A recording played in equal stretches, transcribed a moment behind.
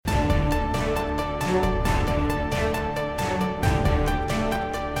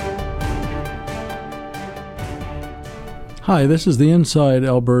Hi, this is the Inside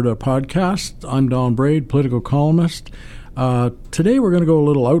Alberta podcast. I'm Don Braid, political columnist. Today we're going to go a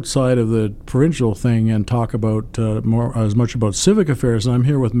little outside of the provincial thing and talk about as much about civic affairs. And I'm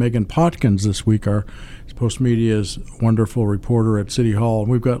here with Megan Potkins this week, our Postmedia's wonderful reporter at City Hall.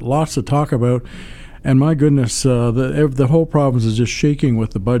 And we've got lots to talk about. And my goodness, the whole province is just shaking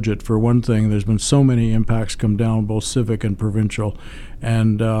with the budget. For one thing, there's been so many impacts come down, both civic and provincial,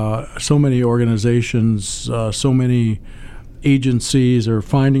 and so many organizations, so many agencies are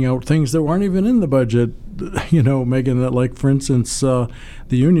finding out things that weren't even in the budget, Megan, that, like, for instance, the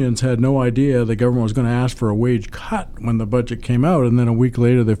unions had no idea the government was going to ask for a wage cut when the budget came out, and then a week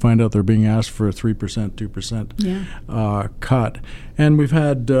later they find out they're being asked for a 3%, 2% cut. And we've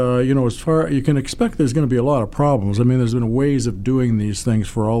had, as far you can expect, there's going to be a lot of problems. I mean, there's been ways of doing these things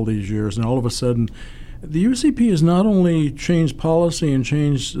for all these years, and all of a sudden the UCP has not only changed policy and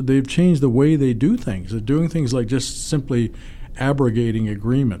they've changed the way they do things. They're doing things like just simply abrogating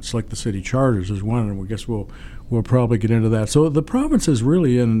agreements, like the city charters is one, and I guess we'll probably get into that. So the province is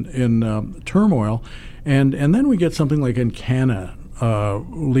really in turmoil, and then we get something like Encana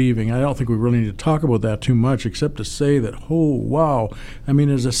leaving. I don't think we really need to talk about that too much, except to say that, oh wow, I mean,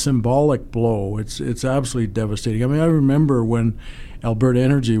 it's a symbolic blow. It's absolutely devastating. I mean, I remember when Alberta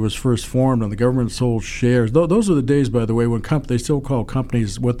Energy was first formed and the government sold shares. Those are the days, by the way, when they still call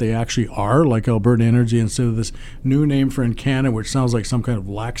companies what they actually are, like Alberta Energy, instead of this new name for Encana, which sounds like some kind of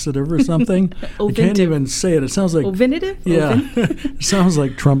laxative or something. I can't even say it. It sounds like Ovinative? Yeah, it sounds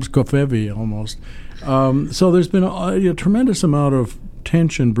like Trump's Covfefe almost. So there's been a tremendous amount of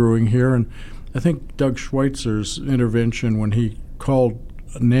tension brewing here, and I think Doug Schweitzer's intervention when he called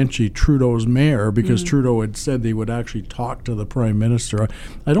Nenshi Trudeau's mayor, because Trudeau had said they would actually talk to the Prime Minister.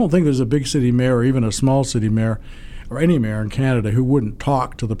 I don't think there's a big city mayor or even a small city mayor or any mayor in Canada who wouldn't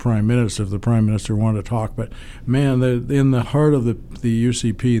talk to the Prime Minister if the Prime Minister wanted to talk. But man, in the heart of the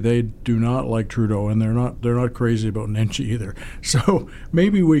UCP, they do not like Trudeau, and they're not crazy about Nenshi either. So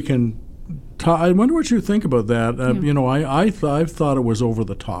maybe we can I wonder what you think about that. I thought it was over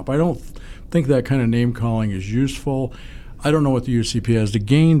the top. I don't think that kind of name calling is useful. I don't know what the UCP has to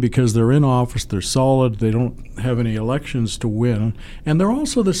gain because they're in office, they're solid, they don't have any elections to win, and they're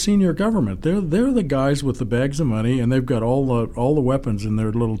also the senior government. They're the guys with the bags of money, and they've got all the weapons in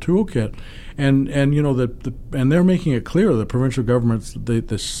their little toolkit, and they're making it clear the provincial governments,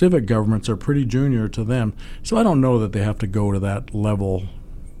 the civic governments, are pretty junior to them. So I don't know that they have to go to that level.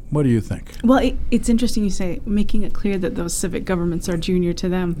 What do you think? Well, it's interesting you say making it clear that those civic governments are junior to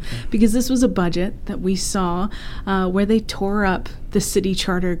them, because this was a budget that we saw where they tore up the city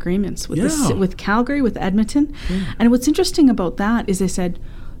charter agreements with Calgary, with Edmonton. And what's interesting about that is they said,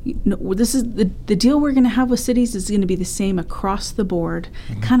 this is the deal we're going to have with cities is going to be the same across the board,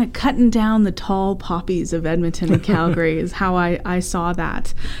 kind of cutting down the tall poppies of Edmonton and Calgary is how I saw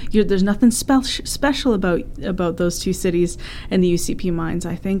that. There's nothing special about those two cities in the UCP minds,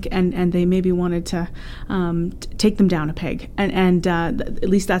 I think, and they maybe wanted to take them down a peg, and at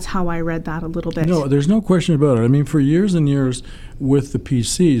least that's how I read that a little bit. No, there's no question about it. I mean, for years and years with the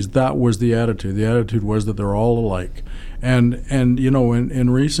PCs, that was the attitude. The attitude was that they're all alike. And in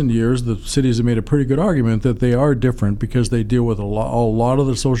recent years, the cities have made a pretty good argument that they are different because they deal with a lot of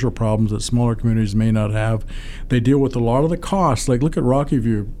the social problems that smaller communities may not have. They deal with a lot of the costs. Like, look at Rocky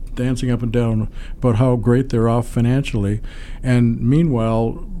View dancing up and down about how great they're off financially. And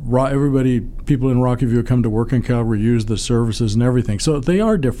meanwhile, people in Rocky View come to work in Calgary, use the services and everything. So they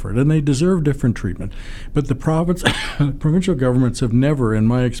are different, and they deserve different treatment. But the provincial governments have never, in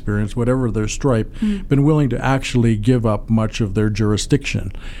my experience, whatever their stripe, been willing to actually give up much of their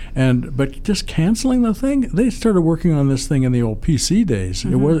jurisdiction. But just canceling the thing, they started working on this thing in the old PC days.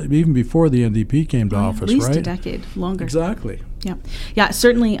 It was even before the NDP came to office, right? At least a decade longer. Exactly. Yeah.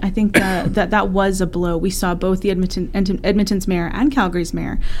 Certainly, I think that was a blow. We saw both the Edmonton's mayor and Calgary's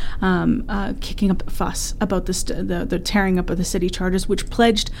mayor kicking up a fuss about the tearing up of the city charters, which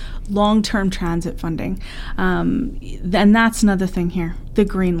pledged long-term transit funding. And that's another thing here. The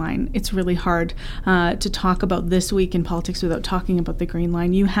Green Line. It's really hard to talk about this week in politics without talking about the Green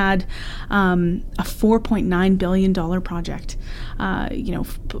Line. You had a $4.9 billion project,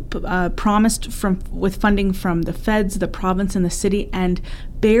 promised with funding from the feds, the province, and the city. And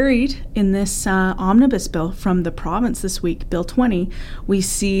buried in this omnibus bill from the province this week, Bill 20, we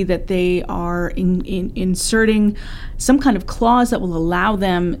see that they are inserting some kind of clause that will allow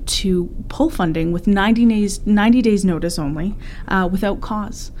them to pull funding with 90 days notice only, without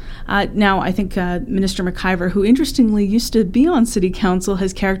cause. Now, I think Minister McIver, who interestingly used to be on City Council,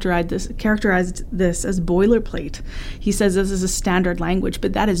 has characterized this as boilerplate. He says this is a standard language,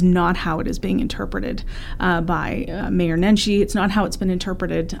 but that is not how it is being interpreted by Mayor Nenshi. It's not how it's been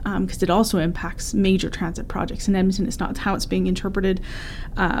interpreted because it also impacts major transit projects in Edmonton. It's not how it's being interpreted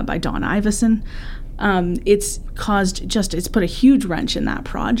by Don Iveson. It's put a huge wrench in that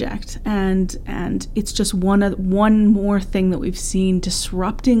project, and it's just one more thing that we've seen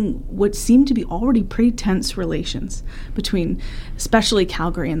disrupting what seem to be already pretty tense relations between, especially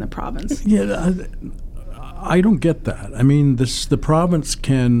Calgary and the province. Yeah, I don't get that. I mean, the province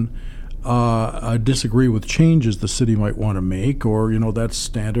can disagree with changes the city might want to make, or that's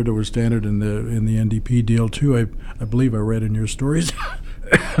standard. It was standard in the NDP deal too. I believe I read in your stories.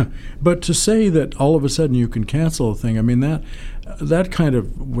 But to say that all of a sudden you can cancel a thing, I mean that kind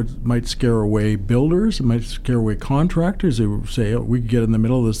of might scare away builders. It might scare away contractors who say, we could get in the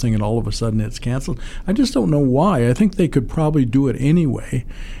middle of this thing and all of a sudden it's canceled. I just don't know why. I think they could probably do it anyway.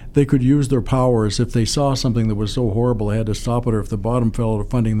 They could use their powers. If they saw something that was so horrible they had to stop it, or if the bottom fell out of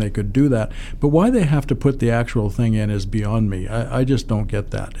funding, they could do that. But why they have to put the actual thing in is beyond me. I just don't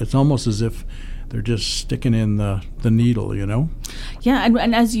get that. It's almost as if they're just sticking in the needle, Yeah,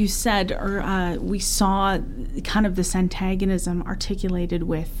 and as you said, we saw kind of this antagonism articulated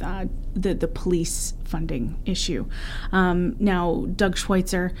with the police funding issue. Now, Doug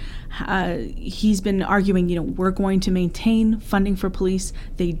Schweitzer, he's been arguing, we're going to maintain funding for police.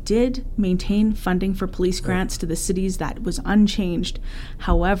 They did maintain funding for police grants to the cities. That was unchanged.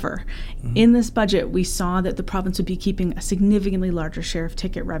 However, in this budget, we saw that the province would be keeping a significantly larger share of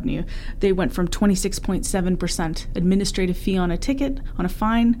ticket revenue. They went from 26.7% administrative fee on a ticket, on a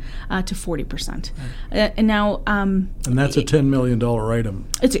fine, to 40%. And now... and that's a $10 million item.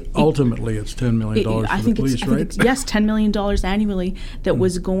 Ultimately, it's $10 million for the police, right? Yes, $10 million annually that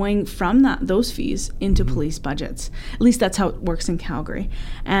was going from those fees into police budgets. At least that's how it works in Calgary.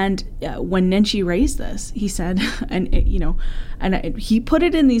 And when Nenshi raised this, he said, he put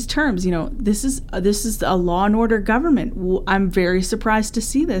it in these terms, this is a law and order government. I'm very surprised to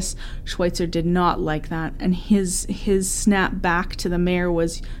see this. Schweitzer did not like that, and his snap back to the mayor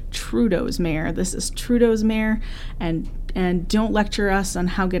was Trudeau's mayor. This is Trudeau's mayor, and don't lecture us on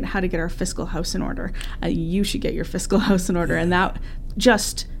how to get our fiscal house in order. You should get your fiscal house in order. And that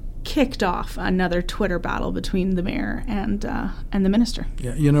just kicked off another Twitter battle between the mayor and the minister.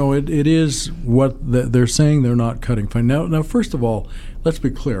 Yeah, it is what they're saying. They're not cutting fine. Now, first of all, let's be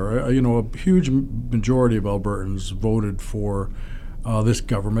clear. A huge majority of Albertans voted for this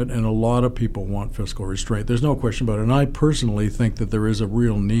government, and a lot of people want fiscal restraint. There's no question about it. And I personally think that there is a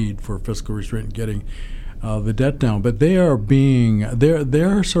real need for fiscal restraint in getting the debt down. But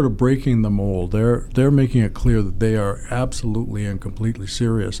they're sort of breaking the mold. They're making it clear that they are absolutely and completely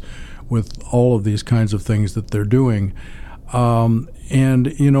serious with all of these kinds of things that they're doing. The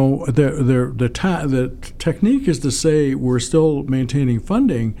technique is to say we're still maintaining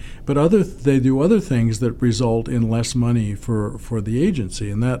funding, but they do other things that result in less money for the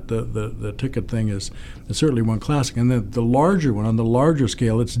agency, and that the ticket thing is certainly one classic. And then the larger one, on the larger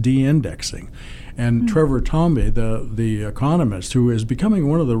scale, it's de-indexing. And Trevor Tombe, the economist, who is becoming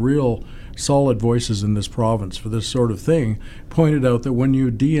one of the real solid voices in this province for this sort of thing, pointed out that when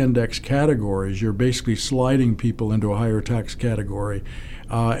you de-index categories, you're basically sliding people into a higher tax category,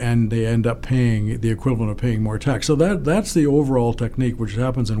 and they end up paying the equivalent of paying more tax. So that's the overall technique, which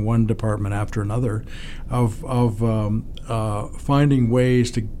happens in one department after another, of finding ways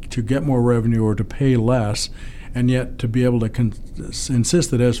to get more revenue or to pay less, and yet to be able to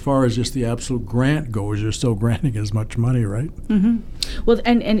insist that as far as just the absolute grant goes, you're still granting as much money, right? Mm-hmm. Well,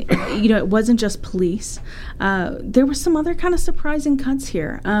 and it wasn't just police. There were some other kind of surprising cuts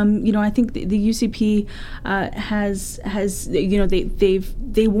here. I think the UCP has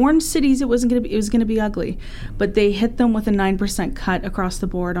they warned cities it was going to be ugly, but they hit them with a 9% cut across the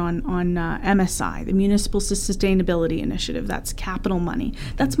board on MSI, the Municipal Sustainability Initiative. That's capital money.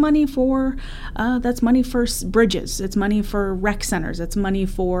 That's money for bridges. It's money for rec centers. It's money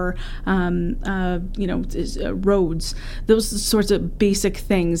for roads. Those sorts of basic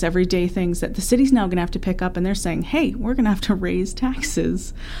things, everyday things that the city's now going to have to pick up. And they're saying, hey, we're going to have to raise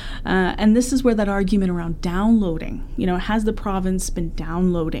taxes. And this is where that argument around downloading, has the province been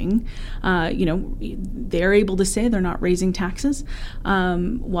downloading? They're able to say they're not raising taxes,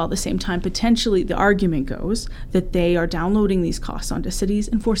 while at the same time, potentially the argument goes that they are downloading these costs onto cities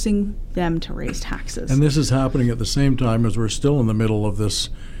and forcing them to raise taxes. And this is happening at the same time as we're still in the middle of this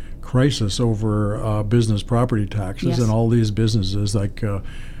crisis over business property taxes. Yes. And all these businesses, like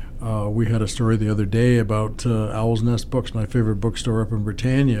we had a story the other day about Owl's Nest Books, my favorite bookstore up in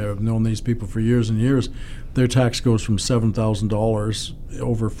Britannia. I've known these people for years and years. Their tax goes from $7,000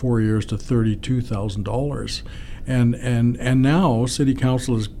 over 4 years to $32,000. And now City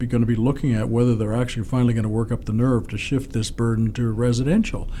Council is going to be looking at whether they're actually finally going to work up the nerve to shift this burden to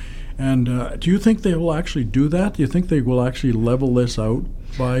residential. And do you think they will actually do that? Do you think they will actually level this out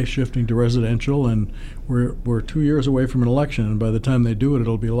by shifting to residential? And we're 2 years away from an election, and by the time they do it,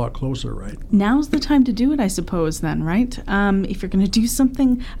 it'll be a lot closer, right? Now's the time to do it, I suppose, then, right? If you're going to do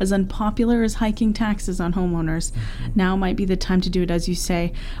something as unpopular as hiking taxes on homeowners, now might be the time to do it, as you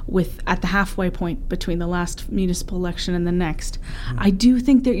say, at the halfway point between the last municipal election and the next. I do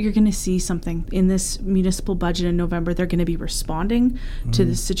think that you're going to see something in this municipal budget in November. They're going to be responding to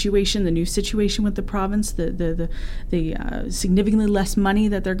the situation, the new situation with the province, the significantly less money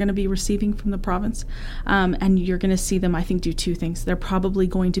that they're going to be receiving from the province. And you're going to see them, I think, do two things. They're probably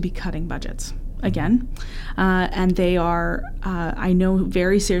going to be cutting budgets again. And they are, I know,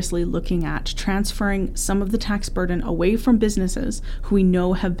 very seriously looking at transferring some of the tax burden away from businesses who we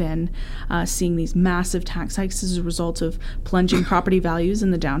know have been seeing these massive tax hikes as a result of plunging property values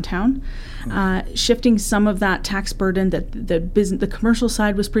in the downtown, shifting some of that tax burden that the commercial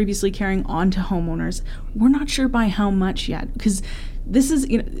side was previously carrying onto homeowners. We're not sure by how much yet, because this is,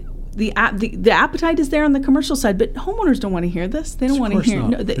 the appetite is there on the commercial side, but homeowners don't want to hear this. They don't want to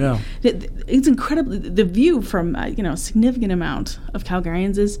hear. It's incredibly, the view from a significant amount of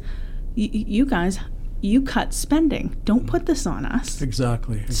Calgarians is, you guys, you cut spending. Don't put this on us.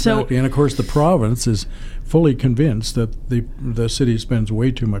 Exactly. So, and of course, the province is fully convinced that the city spends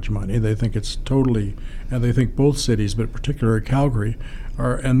way too much money. They think it's totally, and they think both cities, but particularly Calgary,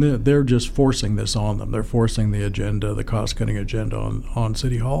 and they're just forcing this on them. They're forcing the agenda, the cost-cutting agenda on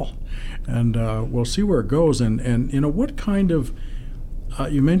City Hall. And we'll see where it goes. And what kind of,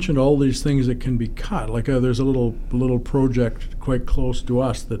 you mentioned all these things that can be cut. Like there's a little project quite close to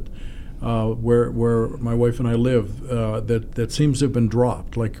us that where my wife and I live that seems to have been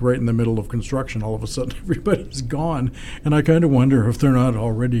dropped, like right in the middle of construction. All of a sudden, everybody's gone, and I kind of wonder if they're not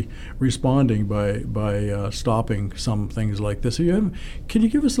already responding by stopping some things like this. Can you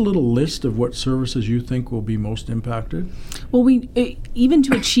give us a little list of what services you think will be most impacted? Well, even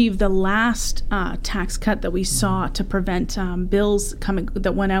to achieve the last tax cut that we saw to prevent bills coming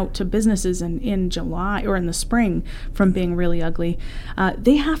that went out to businesses in July or in the spring from being really ugly,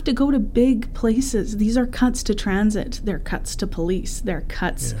 they have to go to big places. These are cuts to transit. They're cuts to police. They're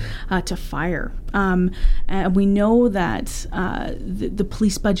cuts to fire. And we know that the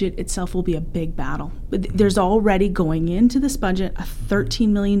police budget itself will be a big battle. There's already going into this budget a $13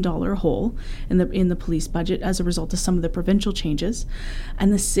 million hole in the police budget as a result of some of the provincial changes,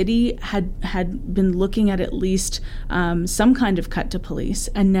 and the city had been looking at least some kind of cut to police,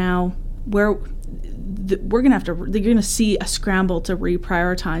 and now they're going to see a scramble to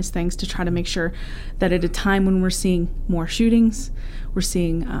reprioritize things to try to make sure that at a time when we're seeing more shootings, we're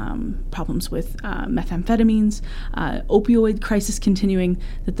seeing problems with methamphetamines, opioid crisis continuing,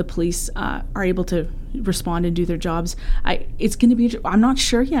 that the police are able to respond and do their jobs. It's going to be, I'm not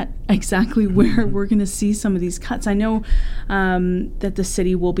sure yet exactly where we're going to see some of these cuts. I know that the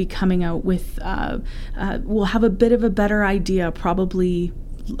city will be coming out with, we'll have a bit of a better idea probably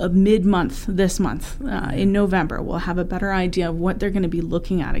mid-month this month, in November. We'll have a better idea of what they're going to be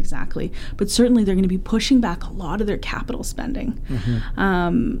looking at exactly. But certainly they're going to be pushing back a lot of their capital spending.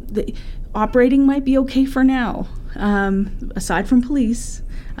 The operating might be okay for now. Aside from police,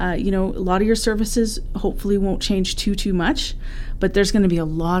 a lot of your services hopefully won't change too much, but there's going to be a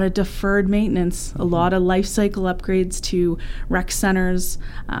lot of deferred maintenance, a lot of life cycle upgrades to rec centers,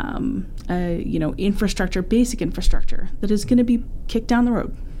 infrastructure, basic infrastructure that is going to be kicked down the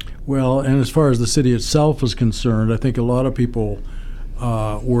road. Well, and as far as the city itself is concerned, I think a lot of people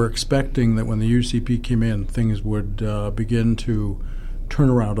were expecting that when the UCP came in, things would begin to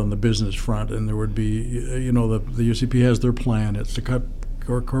turn around on the business front, and there would be, the UCP has their plan. It's to cut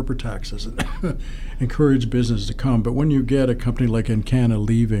corporate taxes and encourage business to come. But when you get a company like Encana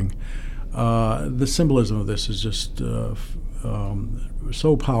leaving, the symbolism of this is just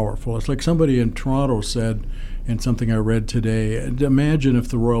so powerful. It's like somebody in Toronto said in something I read today, imagine if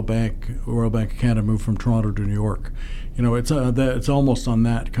the Royal Bank of Canada moved from Toronto to New York. It's almost on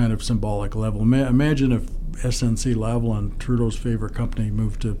that kind of symbolic level. Imagine if SNC Lavalin, Trudeau's favorite company,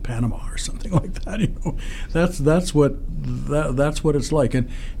 moved to Panama or something like that. That's what it's like. And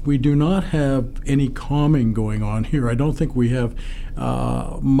we do not have any calming going on here. I don't think we have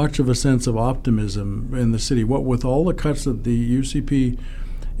much of a sense of optimism in the city. What with all the cuts that the UCP,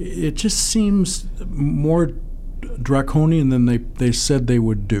 it just seems more draconian than they said they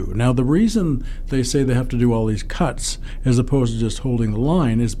would do. Now, the reason they say they have to do all these cuts as opposed to just holding the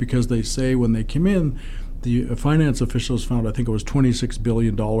line is because they say when they came in, the finance officials found, I think it was $26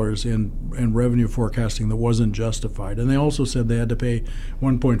 billion in revenue forecasting that wasn't justified. And they also said they had to pay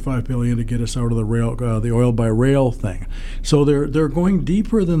 $1.5 billion to get us out of the oil by rail thing. So they're going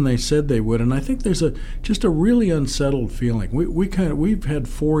deeper than they said they would. And I think there's just a really unsettled feeling. We've had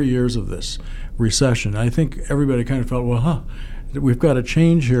 4 years of this recession. I think everybody kind of felt, we've got to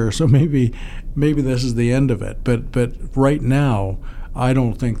change here. So maybe this is the end of it. But right now, I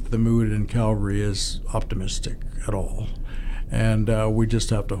don't think the mood in Calgary is optimistic at all. And we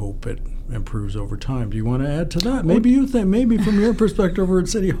just have to hope it improves over time. Do you want to add to that? Maybe from your perspective over at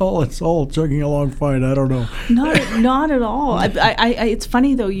City Hall, it's all chugging along fine. I don't know. Not at all. It's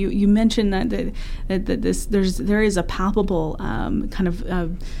funny though. You mentioned that there is a palpable kind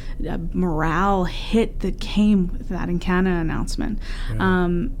of morale hit that came with that Encana announcement,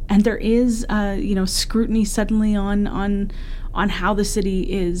 and there is scrutiny suddenly on how the city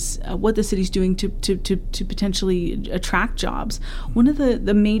is, what the city's doing to potentially attract jobs. One of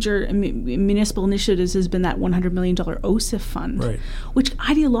the major municipal initiatives has been that $100 million OSIF fund, right, which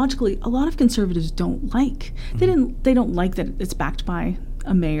ideologically a lot of Conservatives don't like. Mm-hmm. They don't like that it's backed by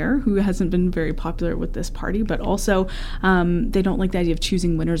a mayor who hasn't been very popular with this party, but also they don't like the idea of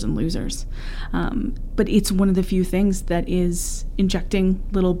choosing winners and losers. But it's one of the few things that is injecting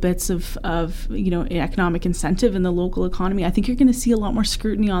little bits of economic incentive in the local economy. I think you're going to see a lot more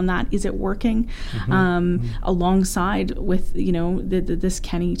scrutiny on that. Is it working? Alongside with this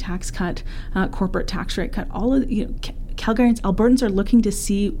Kenney tax cut, corporate tax rate cut, all of Calgarians, Albertans are looking to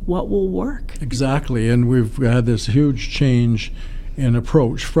see what will work. Exactly, and we've had this huge change in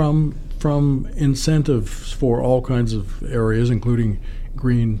approach from incentives for all kinds of areas, including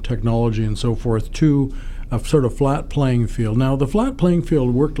green technology and so forth, to a sort of flat playing field. Now, the flat playing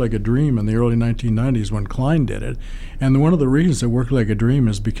field worked like a dream in the early 1990s when Klein did it. And one of the reasons it worked like a dream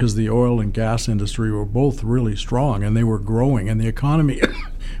is because the oil and gas industry were both really strong and they were growing. And the economy,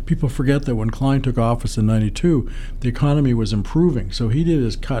 people forget that when Klein took office in 92, the economy was improving. So he did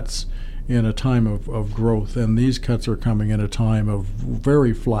his cuts in a time of growth, and these cuts are coming in a time of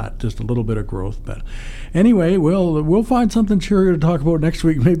very flat, just a little bit of growth. But anyway, we'll find something cheerier to talk about next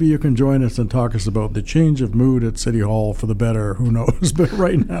week. Maybe you can join us and talk us about the change of mood at City Hall for the better. Who knows? But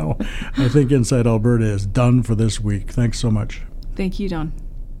right now, I think Inside Alberta is done for this week. Thanks so much. Thank you, Don.